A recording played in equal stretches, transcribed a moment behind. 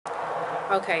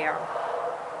Okay, y'all.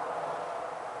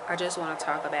 I just want to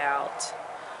talk about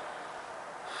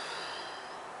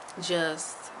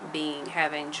just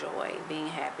having joy, being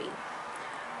happy,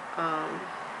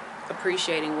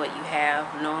 appreciating what you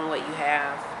have, knowing what you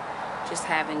have, just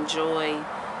having joy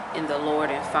in the Lord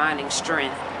and finding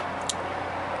strength.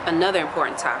 Another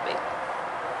important topic.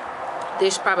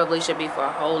 This probably should be for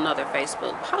a whole nother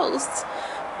Facebook post,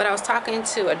 but I was talking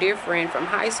to a dear friend from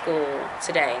high school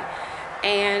today,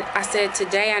 and I said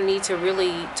today I need to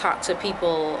really talk to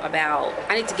people about,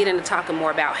 I need to get into talking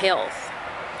more about health.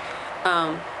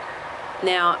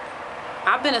 Now,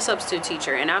 I've been a substitute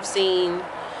teacher, and I've seen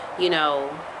PE,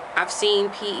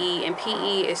 and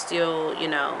PE is still,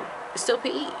 it's still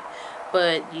PE.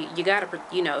 But you gotta,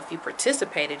 if you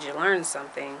participated, you learned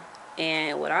something.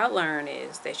 And what I learned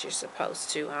is that you're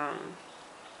supposed to,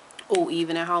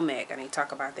 even at home ec, I need to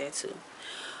talk about that too.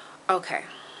 Okay.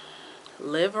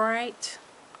 Live right.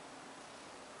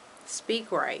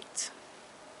 Speak right.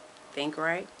 Think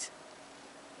right.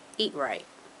 Eat right.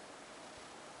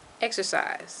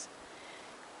 Exercise.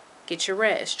 Get your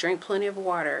rest. Drink plenty of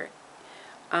water.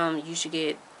 You should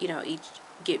get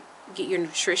your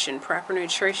nutrition, proper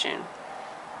nutrition.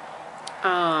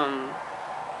 And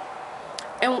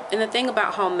the thing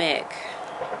about home ec,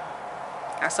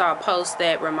 I saw a post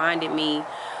that reminded me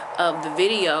of the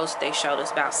videos they showed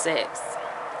us about sex.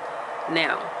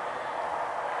 Now,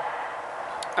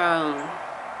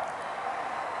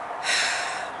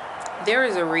 there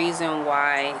is a reason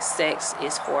why sex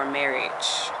is for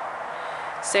marriage.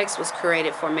 Sex was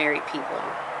created for married people.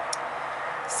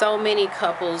 So many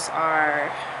couples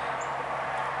are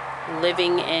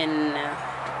living in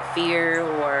fear,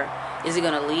 or is he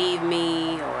gonna leave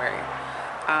me, or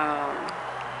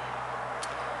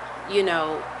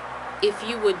if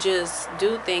you would just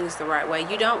do things the right way,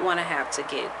 you don't want to have to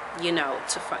get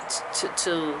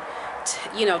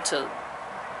to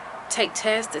take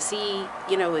tests to see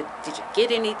did you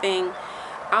get anything.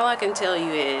 All I can tell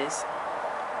you is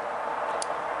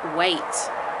wait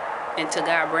until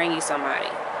God bring you somebody.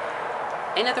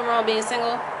 Ain't nothing wrong being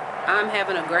single. I'm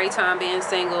having a great time being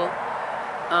single.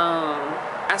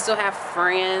 I still have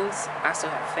friends. I still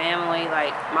have family.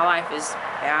 Like, my life is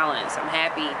balanced. I'm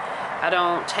happy. I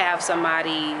don't have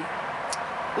somebody.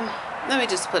 Let me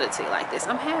just put it to you like this.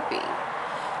 I'm happy.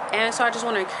 And so I just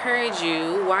want to encourage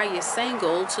you, while you're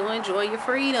single, to enjoy your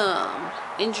freedom.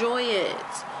 Enjoy it.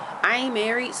 I ain't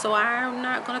married, so I'm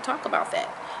not going to talk about that.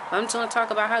 I'm just going to talk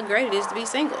about how great it is to be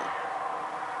single.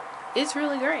 It's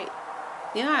really great.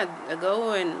 I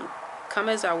go and come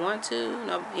as I want to.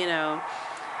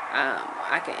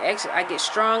 I get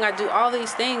strong. I do all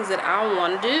these things that I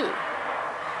want to do.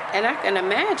 And I can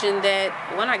imagine that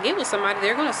when I get with somebody,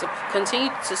 they're going to continue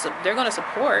to, they're going to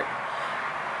support.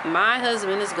 My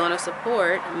husband is going to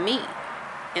support me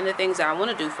in the things I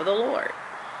want to do for the Lord.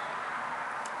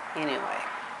 Anyway,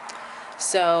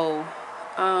 so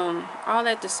all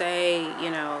that to say,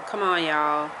 come on,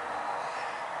 y'all.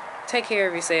 Take care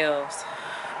of yourselves.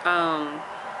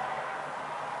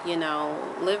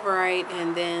 Live right,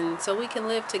 and then so we can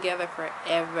live together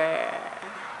forever.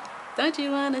 Don't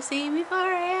you want to see me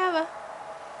forever?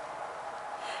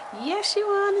 Yes, you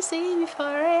want to see me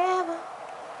forever.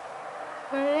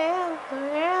 Forever,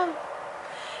 forever.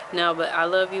 No, but I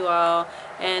love you all,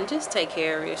 and just take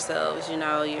care of yourselves.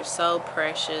 You're so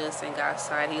precious in God's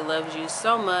sight. He loves you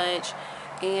so much,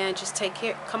 and just take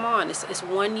care. Come on, it's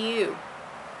one you.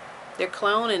 They're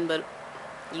cloning, but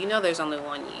there's only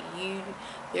one you.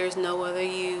 There's no other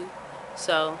you.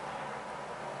 So,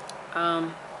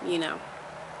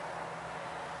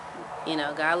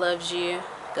 God loves you.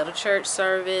 Go to church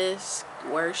service,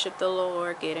 worship the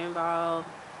Lord, get involved.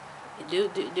 Do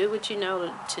what you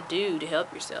know to do to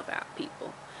help yourself out,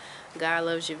 people. God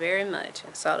loves you very much,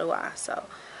 and so do I. So,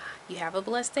 you have a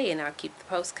blessed day, and I'll keep the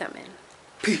post coming.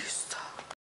 Peace.